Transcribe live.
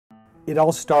It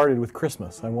all started with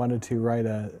Christmas. I wanted to write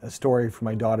a story for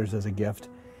my daughters as a gift,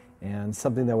 and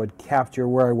something that would capture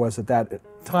where I was at that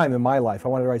time in my life. I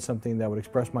wanted to write something that would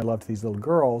express my love to these little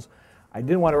girls. I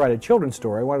didn't want to write a children's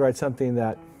story. I wanted to write something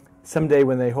that someday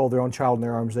when they hold their own child in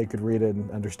their arms, they could read it and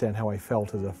understand how I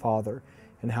felt as a father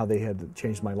and how they had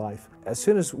changed my life. As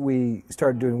soon as we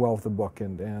started doing well with the book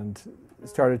and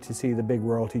started to see the big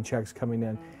royalty checks coming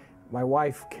in, my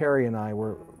wife, Carrie, and I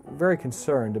were very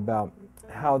concerned about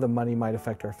how the money might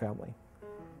affect our family.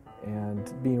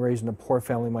 And being raised in a poor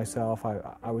family myself,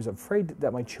 I was afraid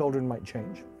that my children might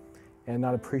change and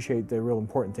not appreciate the real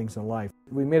important things in life.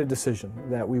 We made a decision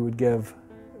that we would give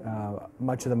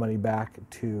much of the money back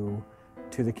to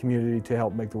the community to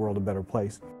help make the world a better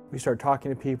place. We started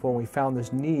talking to people, and we found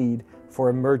this need for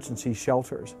emergency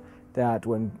shelters, that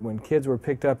when kids were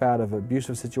picked up out of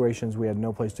abusive situations, we had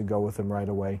no place to go with them right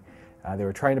away. They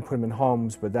were trying to put them in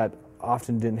homes, but that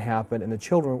often didn't happen, and the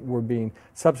children were being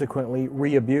subsequently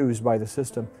re-abused by the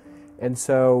system. And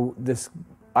so this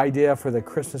idea for the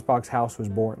Christmas Box House was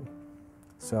born.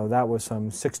 So that was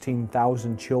some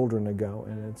 16,000 children ago,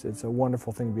 and it's a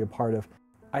wonderful thing to be a part of.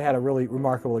 I had a really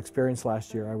remarkable experience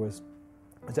last year. I was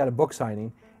at a book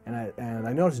signing, and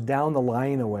I noticed down the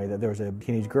line away that there was a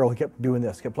teenage girl who kept doing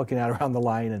this, kept looking out around the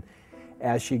line, and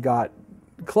as she got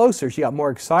closer, she got more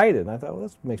excited. And I thought, well,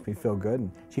 this makes me feel good.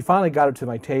 And she finally got up to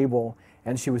my table,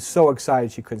 and she was so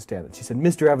excited she couldn't stand it. She said,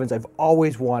 "Mr. Evans, I've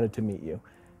always wanted to meet you."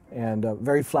 And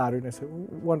very flattered. And I said,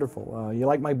 "Wonderful. You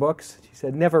like my books?" She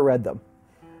said, "Never read them."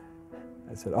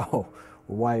 I said, "Oh,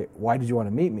 well, why did you want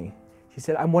to meet me?" She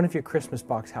said, "I'm one of your Christmas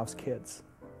Box House kids."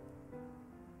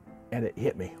 And it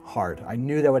hit me hard. I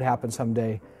knew that would happen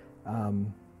someday,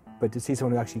 but to see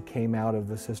someone who actually came out of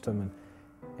the system,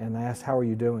 and I asked, "How are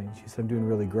you doing?" She said, "I'm doing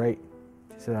really great."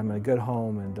 She said, "I'm in a good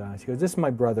home," and she goes, "This is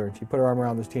my brother," and she put her arm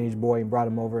around this teenage boy and brought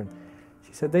him over, and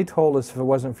she said, "They told us if it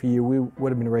wasn't for you, we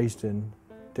would have been raised in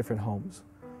different homes,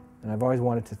 and I've always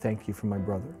wanted to thank you for my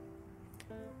brother."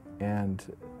 And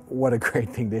what a great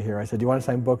thing to hear. I said, "Do you want to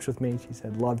sign books with me?" She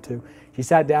said, "Love to." She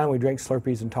sat down, we drank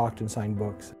Slurpees and talked and signed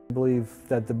books. I believe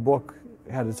that the book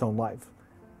had its own life,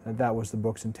 and that was the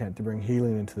book's intent, to bring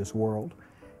healing into this world.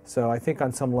 So I think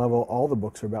on some level, all the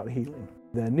books are about healing.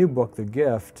 The new book, The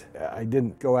Gift, I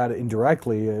didn't go at it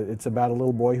indirectly. It's about a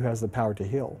little boy who has the power to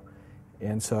heal.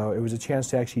 And so it was a chance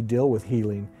to actually deal with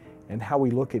healing and how we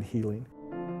look at healing.